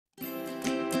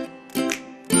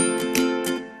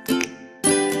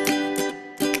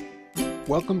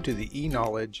Welcome to the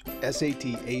eKnowledge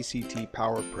SAT-ACT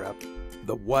Power Prep,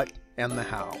 the what and the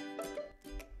how.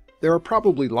 There are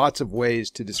probably lots of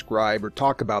ways to describe or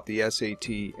talk about the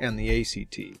SAT and the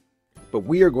ACT, but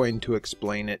we are going to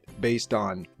explain it based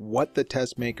on what the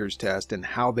test makers test and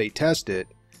how they test it,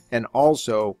 and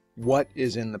also what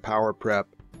is in the Power Prep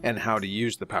and how to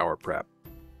use the Power Prep.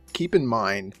 Keep in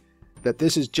mind that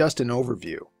this is just an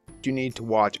overview. You need to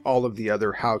watch all of the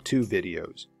other how-to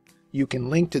videos. You can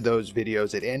link to those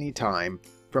videos at any time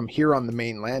from here on the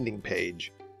main landing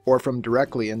page or from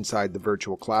directly inside the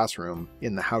virtual classroom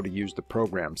in the How to Use the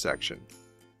Program section.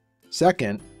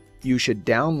 Second, you should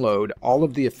download all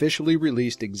of the officially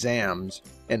released exams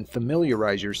and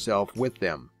familiarize yourself with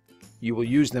them. You will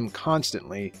use them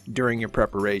constantly during your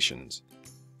preparations.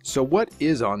 So what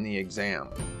is on the exam?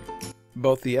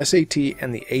 Both the SAT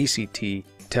and the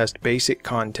ACT test basic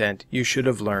content you should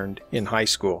have learned in high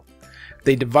school.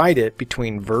 They divide it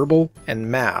between verbal and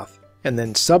math, and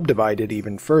then subdivide it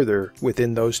even further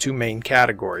within those two main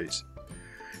categories.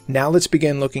 Now let's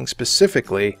begin looking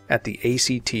specifically at the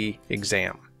ACT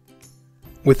exam.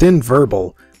 Within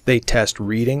verbal, they test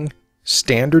reading,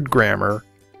 standard grammar,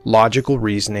 logical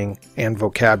reasoning, and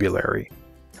vocabulary.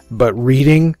 But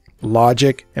reading,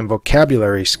 logic, and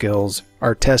vocabulary skills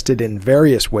are tested in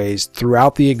various ways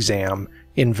throughout the exam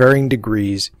in varying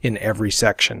degrees in every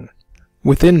section.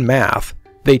 Within math,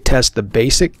 they test the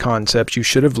basic concepts you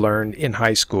should have learned in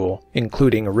high school,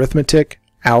 including arithmetic,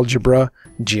 algebra,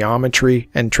 geometry,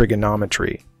 and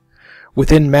trigonometry.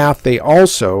 Within math, they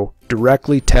also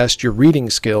directly test your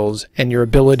reading skills and your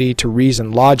ability to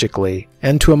reason logically,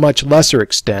 and to a much lesser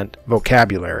extent,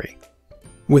 vocabulary.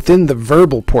 Within the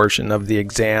verbal portion of the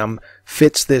exam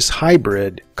fits this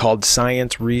hybrid called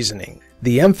science reasoning.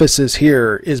 The emphasis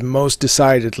here is most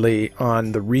decidedly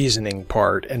on the reasoning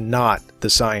part and not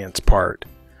the science part.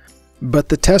 But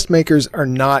the test makers are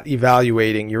not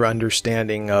evaluating your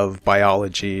understanding of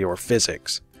biology or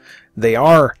physics. They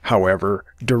are, however,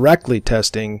 directly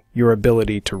testing your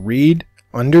ability to read,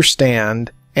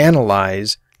 understand,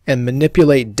 analyze, and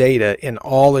manipulate data in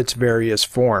all its various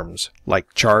forms,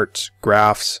 like charts,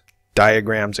 graphs,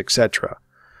 diagrams, etc.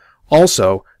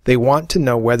 Also, they want to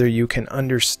know whether you can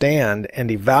understand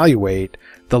and evaluate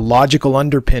the logical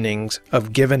underpinnings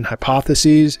of given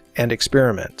hypotheses and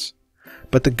experiments.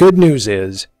 But the good news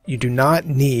is, you do not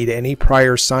need any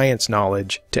prior science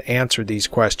knowledge to answer these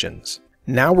questions.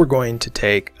 Now we're going to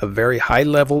take a very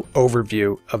high-level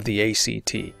overview of the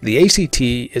ACT. The ACT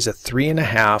is a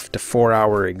 3.5 to 4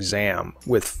 hour exam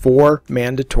with 4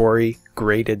 mandatory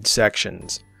graded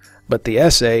sections. But the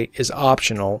essay is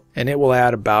optional, and it will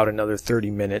add about another 30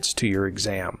 minutes to your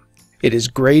exam. It is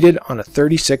graded on a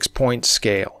 36-point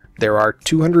scale. There are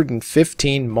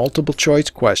 215 multiple-choice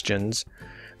questions.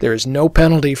 There is no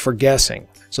penalty for guessing,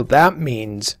 so that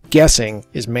means guessing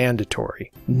is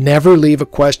mandatory. Never leave a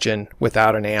question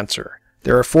without an answer.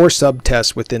 There are 4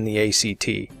 subtests within the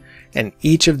ACT, and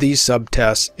each of these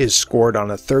subtests is scored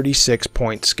on a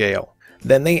 36-point scale.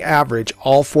 Then they average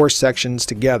all 4 sections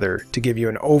together to give you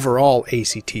an overall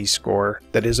ACT score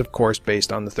that is of course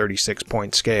based on the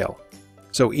 36-point scale.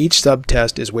 So each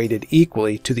subtest is weighted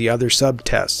equally to the other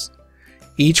subtests.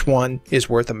 Each one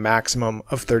is worth a maximum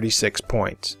of 36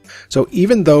 points. So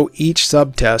even though each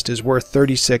subtest is worth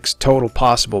 36 total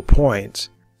possible points,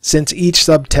 since each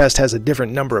subtest has a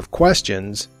different number of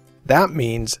questions, that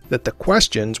means that the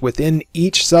questions within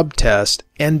each subtest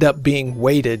end up being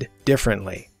weighted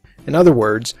differently. In other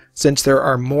words, since there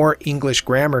are more English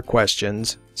grammar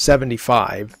questions,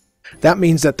 75, that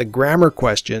means that the grammar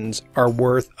questions are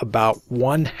worth about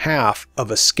 1/2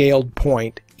 of a scaled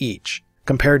point each,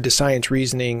 compared to science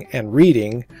reasoning and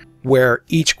reading, where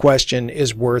each question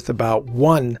is worth about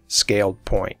 1 scaled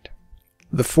point.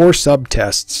 The 4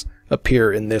 subtests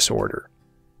appear in this order.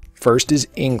 First is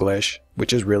English,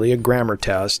 which is really a grammar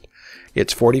test.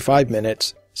 It's 45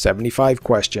 minutes, 75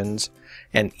 questions,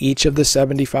 and each of the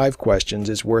 75 questions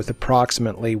is worth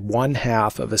approximately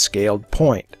 1/2 of a scaled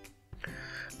point.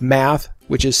 Math,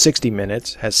 which is 60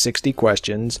 minutes, has 60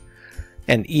 questions,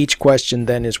 and each question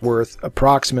then is worth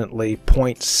approximately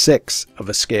 0.6 of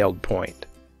a scaled point.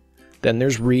 Then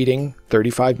there's reading,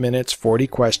 35 minutes, 40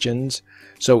 questions,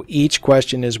 so each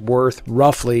question is worth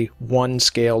roughly 1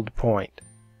 scaled point.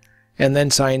 And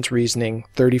then science reasoning,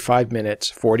 35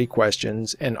 minutes, 40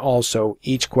 questions, and also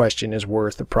each question is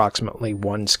worth approximately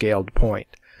 1 scaled point.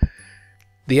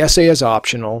 The essay is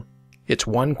optional. It's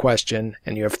 1 question,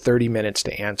 and you have 30 minutes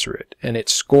to answer it, and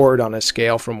it's scored on a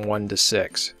scale from 1 to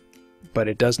 6. But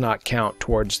it does not count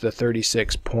towards the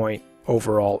 36-point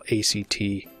overall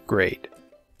ACT grade.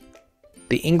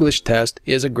 The English test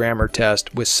is a grammar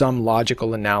test with some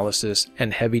logical analysis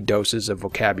and heavy doses of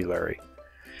vocabulary.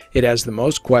 It has the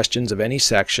most questions of any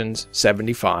sections,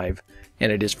 75,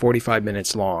 and it is 45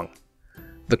 minutes long.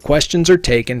 The questions are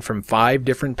taken from 5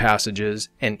 different passages,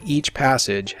 and each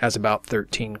passage has about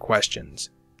 13 questions.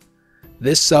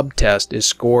 This subtest is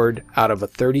scored out of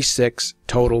 36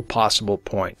 total possible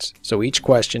points, so each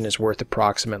question is worth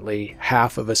approximately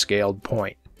half of a scaled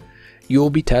point. You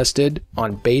will be tested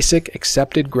on basic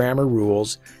accepted grammar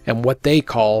rules and what they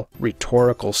call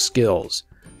rhetorical skills.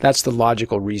 That's the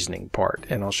logical reasoning part,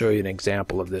 and I'll show you an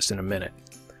example of this in a minute.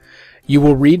 You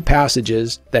will read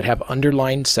passages that have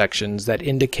underlined sections that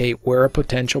indicate where a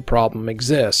potential problem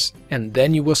exists, and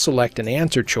then you will select an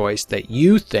answer choice that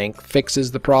you think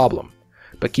fixes the problem.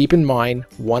 But keep in mind,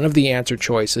 one of the answer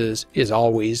choices is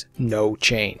always no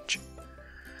change.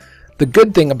 The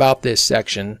good thing about this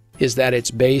section is that it's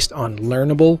based on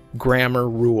learnable grammar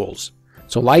rules.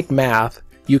 So like math,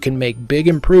 you can make big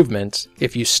improvements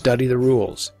if you study the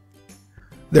rules.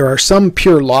 There are some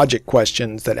pure logic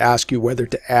questions that ask you whether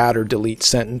to add or delete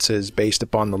sentences based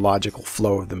upon the logical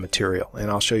flow of the material,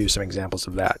 and I'll show you some examples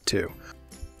of that too.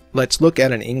 Let's look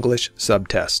at an English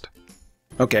subtest.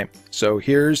 Okay, so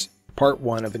here's part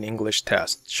 1 of an English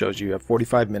test. It shows you have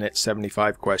 45 minutes,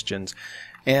 75 questions,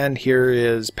 and here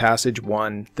is passage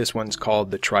 1. This one's called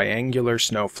the triangular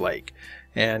snowflake.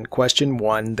 And question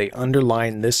 1, they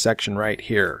underline this section right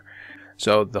here.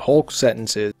 So the whole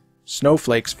sentence is,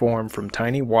 snowflakes form from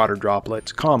tiny water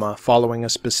droplets, comma, following a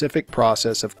specific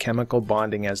process of chemical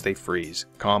bonding as they freeze,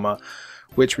 comma,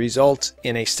 which results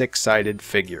in a 6-sided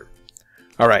figure.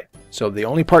 Alright, so the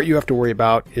only part you have to worry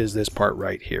about is this part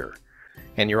right here.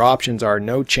 And your options are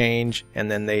no change,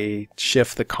 and then they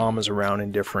shift the commas around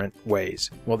in different ways.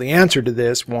 Well, the answer to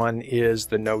this one is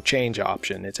the no change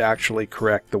option. It's actually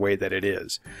correct the way that it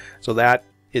is. So that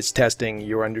is testing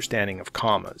your understanding of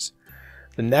commas.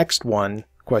 The next one,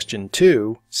 question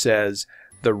 2, says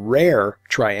the rare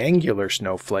triangular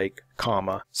snowflake,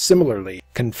 comma, similarly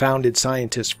confounded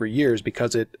scientists for years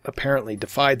because it apparently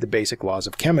defied the basic laws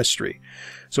of chemistry.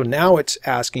 So now it's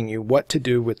asking you what to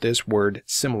do with this word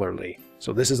similarly.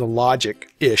 So this is a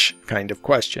logic-ish kind of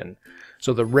question.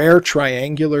 So the rare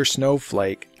triangular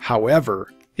snowflake,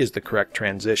 however, is the correct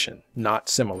transition, not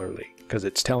similarly, because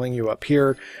it's telling you up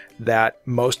here that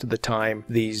most of the time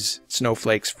these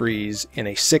snowflakes freeze in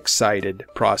a 6-sided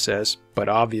process, but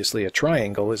obviously a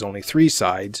triangle is only 3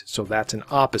 sides, so that's an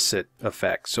opposite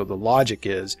effect. So the logic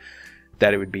is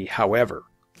that it would be however.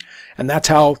 And that's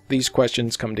how these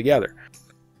questions come together.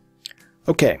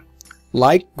 Okay.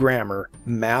 Like grammar,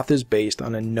 math is based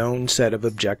on a known set of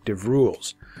objective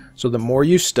rules. So the more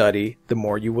you study, the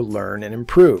more you will learn and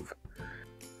improve.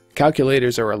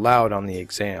 Calculators are allowed on the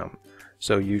exam,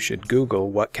 so you should Google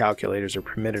what calculators are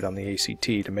permitted on the ACT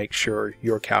to make sure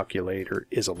your calculator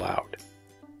is allowed.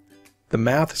 The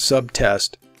math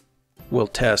subtest will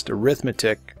test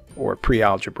arithmetic or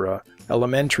pre-algebra,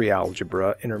 elementary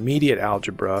algebra, intermediate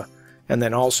algebra, and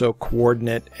then also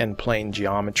coordinate and plane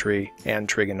geometry and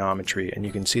trigonometry, and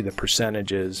you can see the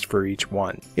percentages for each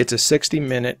one. It's a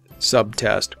 60-minute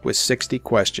subtest with 60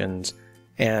 questions,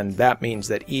 and that means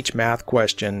that each math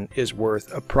question is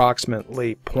worth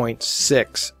approximately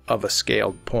 0.6 of a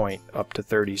scaled point up to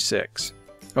 36.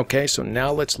 Okay, so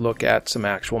now let's look at some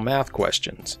actual math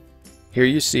questions. Here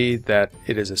you see that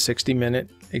it is a 60-minute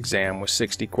exam with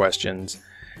 60 questions,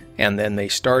 and then they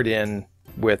start in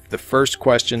with the first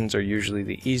questions are usually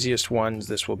the easiest ones.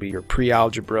 This will be your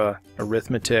pre-algebra,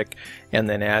 arithmetic, and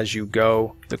then as you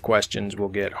go, the questions will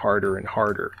get harder and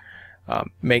harder.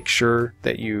 Make sure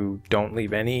that you don't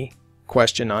leave any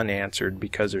question unanswered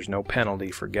because there's no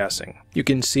penalty for guessing. You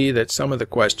can see that some of the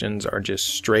questions are just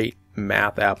straight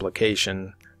math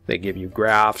application. They give you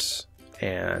graphs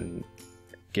and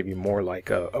give you more like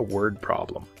a word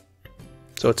problem.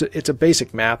 So it's a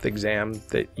basic math exam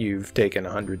that you've taken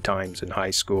 100 times in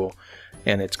high school,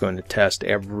 and it's going to test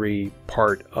every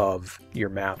part of your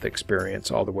math experience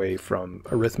all the way from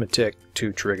arithmetic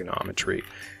to trigonometry.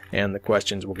 And the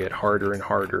questions will get harder and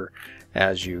harder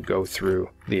as you go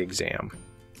through the exam.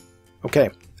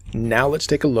 Okay, now let's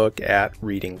take a look at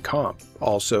reading comp,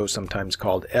 also sometimes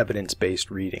called evidence-based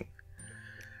reading.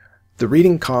 The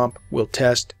reading comp will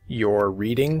test your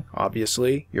reading,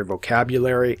 obviously, your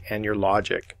vocabulary, and your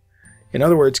logic. In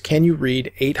other words, can you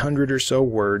read 800 or so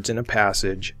words in a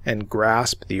passage and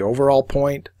grasp the overall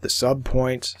point, the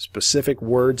subpoints, specific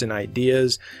words and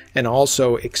ideas, and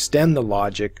also extend the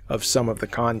logic of some of the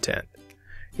content?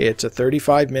 It's a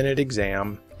 35-minute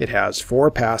exam. It has 4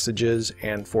 passages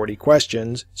and 40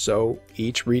 questions, so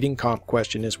each reading comp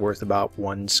question is worth about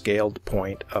 1 scaled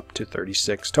point up to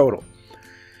 36 total.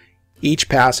 Each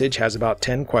passage has about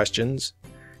 10 questions,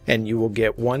 and you will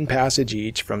get one passage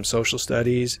each from social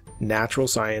studies, natural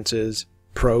sciences,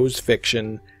 prose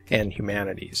fiction, and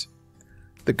humanities.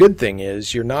 The good thing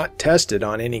is you're not tested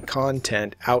on any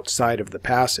content outside of the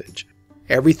passage.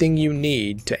 Everything you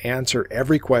need to answer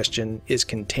every question is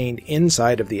contained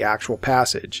inside of the actual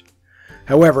passage.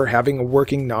 However, having a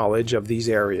working knowledge of these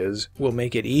areas will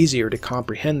make it easier to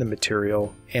comprehend the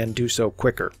material and do so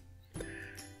quicker.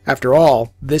 After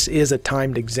all, this is a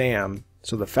timed exam,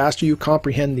 so the faster you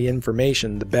comprehend the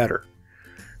information, the better.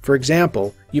 For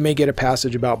example, you may get a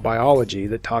passage about biology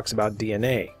that talks about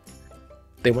DNA.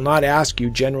 They will not ask you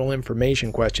general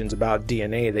information questions about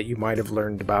DNA that you might have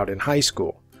learned about in high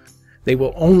school. They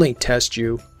will only test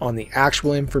you on the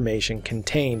actual information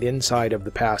contained inside of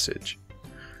the passage.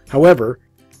 However,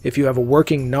 if you have a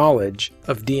working knowledge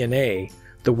of DNA,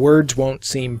 the words won't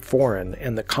seem foreign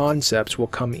and the concepts will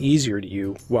come easier to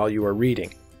you while you are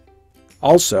reading.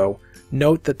 Also,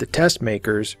 note that the test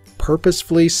makers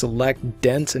purposefully select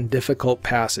dense and difficult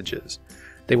passages.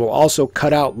 They will also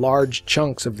cut out large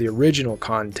chunks of the original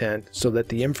content so that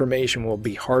the information will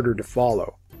be harder to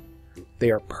follow. They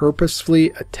are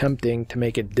purposefully attempting to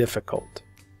make it difficult.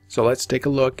 So let's take a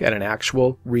look at an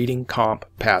actual reading comp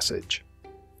passage.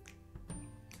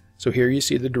 So here you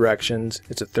see the directions.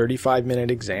 It's a 35-minute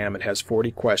exam. It has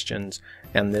 40 questions,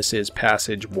 and this is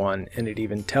passage 1, and it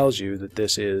even tells you that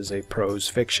this is a prose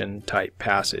fiction type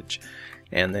passage.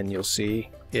 And then you'll see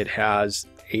it has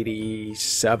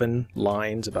 87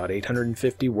 lines, about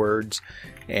 850 words,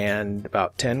 and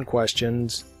about 10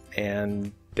 questions,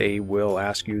 and they will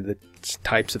ask you the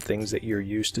types of things that you're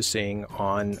used to seeing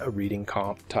on a reading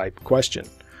comp type question.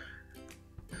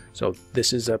 So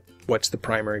this is what's the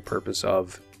primary purpose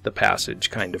of the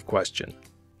passage kind of question.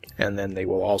 And then they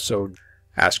will also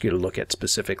ask you to look at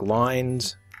specific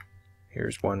lines.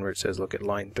 Here's one where it says look at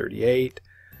line 38.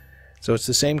 So it's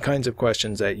the same kinds of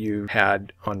questions that you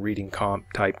had on reading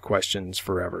comp type questions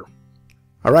forever.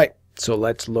 Alright, so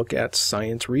let's look at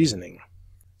science reasoning.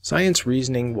 Science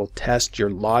reasoning will test your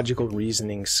logical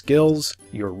reasoning skills,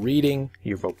 your reading,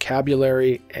 your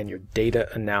vocabulary, and your data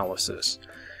analysis.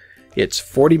 It's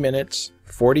 40 minutes,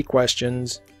 40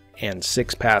 questions, and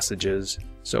 6 passages,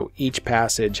 so each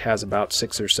passage has about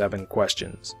 6 or 7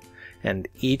 questions. And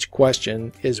each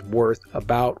question is worth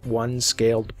about 1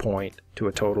 scaled point to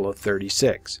a total of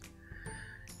 36.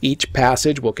 Each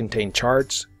passage will contain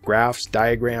charts, graphs,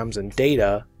 diagrams, and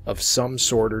data of some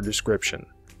sort or description.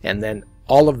 And then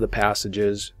all of the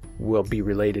passages will be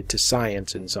related to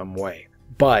science in some way.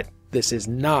 But this is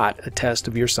not a test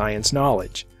of your science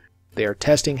knowledge. They are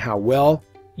testing how well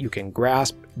you can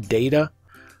grasp data,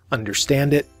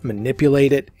 understand it,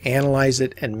 manipulate it, analyze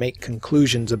it, and make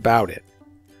conclusions about it.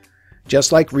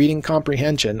 Just like reading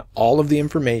comprehension, all of the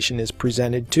information is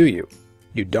presented to you.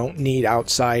 You don't need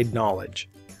outside knowledge.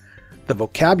 The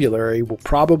vocabulary will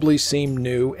probably seem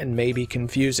new and maybe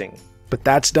confusing, but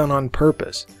that's done on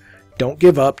purpose. Don't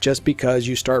give up just because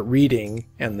you start reading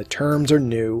and the terms are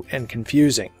new and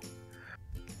confusing.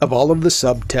 Of all of the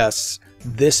subtests,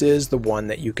 this is the one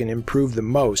that you can improve the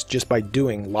most just by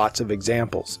doing lots of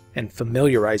examples and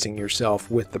familiarizing yourself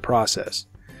with the process.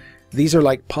 These are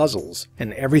like puzzles,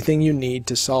 and everything you need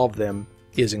to solve them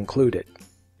is included.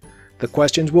 The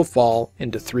questions will fall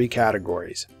into 3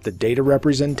 categories: the data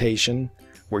representation,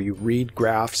 where you read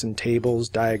graphs and tables,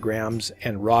 diagrams,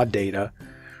 and raw data;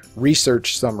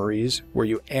 research summaries, where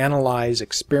you analyze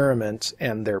experiments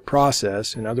and their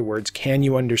process. In other words, can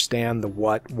you understand the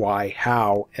what, why,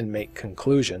 how, and make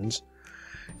conclusions;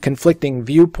 conflicting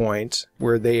viewpoints,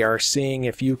 where they are seeing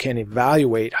if you can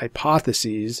evaluate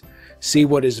hypotheses, see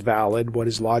what is valid, what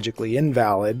is logically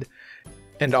invalid,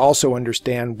 and also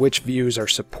understand which views are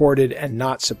supported and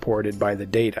not supported by the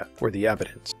data or the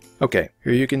evidence. Okay,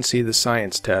 here you can see the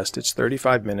science test. It's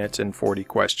 35 minutes and 40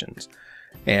 questions.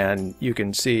 And you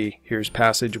can see here's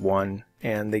passage 1,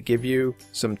 and they give you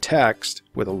some text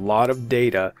with a lot of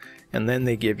data, and then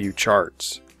they give you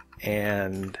charts.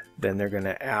 And then they're going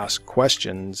to ask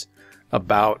questions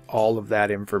about all of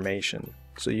that information.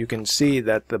 So you can see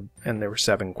that and there were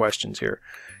 7 questions here.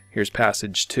 Here's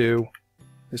passage 2.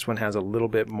 This one has a little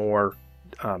bit more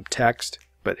text,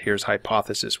 but here's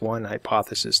hypothesis 1,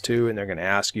 hypothesis 2, and they're going to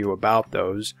ask you about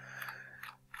those.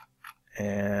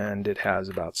 And it has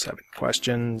about 7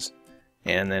 questions.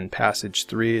 And then passage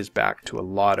 3 is back to a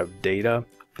lot of data.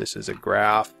 This is a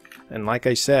graph. And like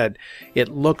I said, it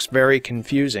looks very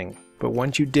confusing. But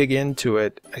once you dig into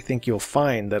it, I think you'll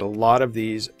find that a lot of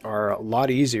these are a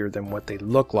lot easier than what they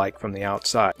look like from the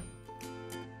outside.